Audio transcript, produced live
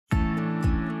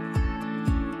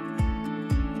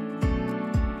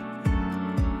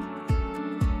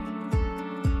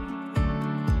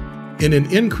In an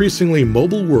increasingly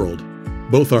mobile world,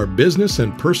 both our business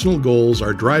and personal goals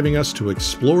are driving us to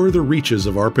explore the reaches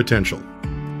of our potential.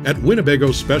 At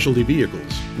Winnebago Specialty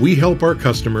Vehicles, we help our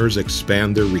customers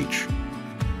expand their reach.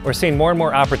 We're seeing more and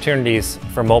more opportunities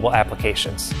for mobile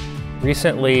applications.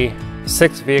 Recently,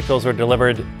 6 vehicles were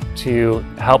delivered to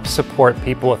help support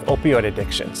people with opioid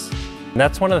addictions. And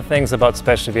that's one of the things about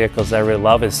specialty vehicles that I really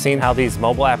love, is seeing how these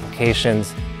mobile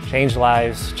applications change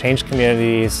lives, change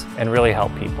communities, and really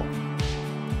help people.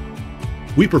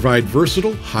 We provide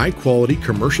versatile, high-quality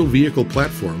commercial vehicle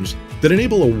platforms that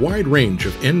enable a wide range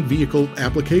of end vehicle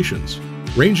applications,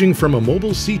 ranging from a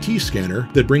mobile CT scanner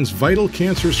that brings vital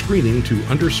cancer screening to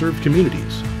underserved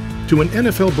communities, to an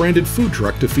NFL-branded food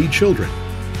truck to feed children,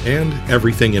 and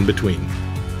everything in between.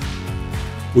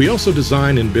 We also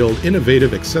design and build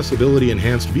innovative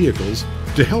accessibility-enhanced vehicles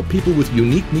to help people with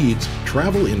unique needs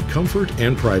travel in comfort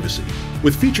and privacy.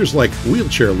 With features like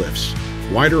wheelchair lifts,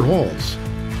 wider halls,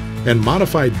 and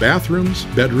modified bathrooms,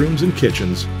 bedrooms, and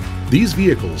kitchens, these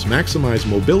vehicles maximize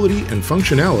mobility and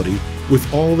functionality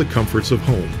with all the comforts of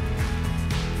home.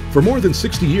 For more than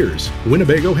 60 years,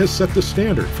 Winnebago has set the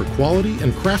standard for quality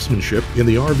and craftsmanship in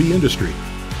the RV industry.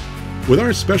 With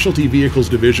our Specialty Vehicles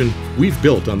division, we've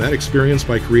built on that experience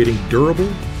by creating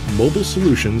durable, mobile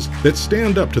solutions that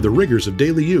stand up to the rigors of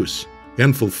daily use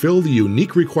and fulfill the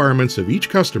unique requirements of each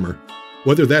customer,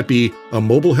 whether that be a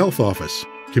mobile health office,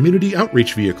 community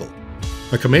outreach vehicle,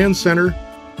 a command center,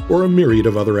 or a myriad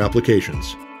of other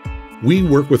applications. We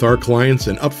work with our clients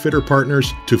and upfitter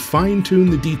partners to fine-tune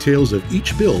the details of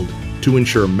each build to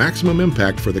ensure maximum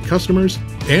impact for the customers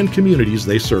and communities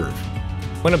they serve.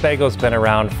 Winnebago's been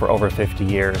around for over 50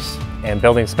 years and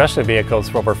building specialty vehicles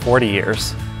for over 40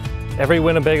 years. Every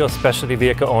Winnebago specialty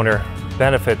vehicle owner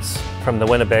benefits from the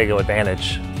Winnebago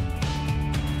advantage.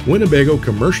 Winnebago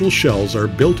commercial shells are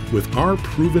built with our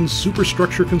proven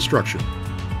superstructure construction,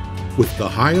 with the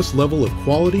highest level of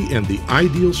quality and the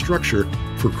ideal structure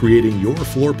for creating your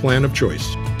floor plan of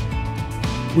choice.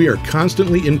 We are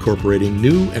constantly incorporating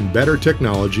new and better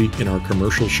technology in our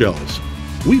commercial shells.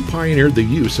 We pioneered the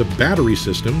use of battery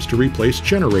systems to replace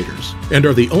generators and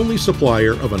are the only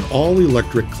supplier of an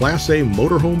all-electric Class A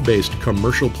motorhome-based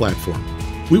commercial platform.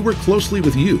 We work closely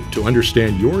with you to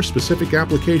understand your specific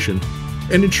application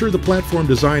and ensure the platform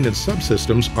design and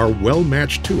subsystems are well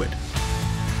matched to it.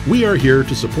 We are here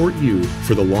to support you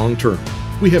for the long term.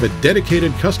 We have a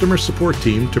dedicated customer support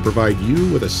team to provide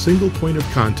you with a single point of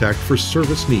contact for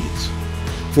service needs.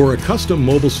 For a custom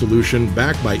mobile solution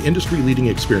backed by industry-leading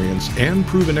experience and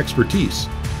proven expertise,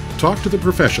 talk to the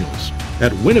professionals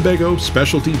at Winnebago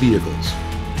Specialty Vehicles.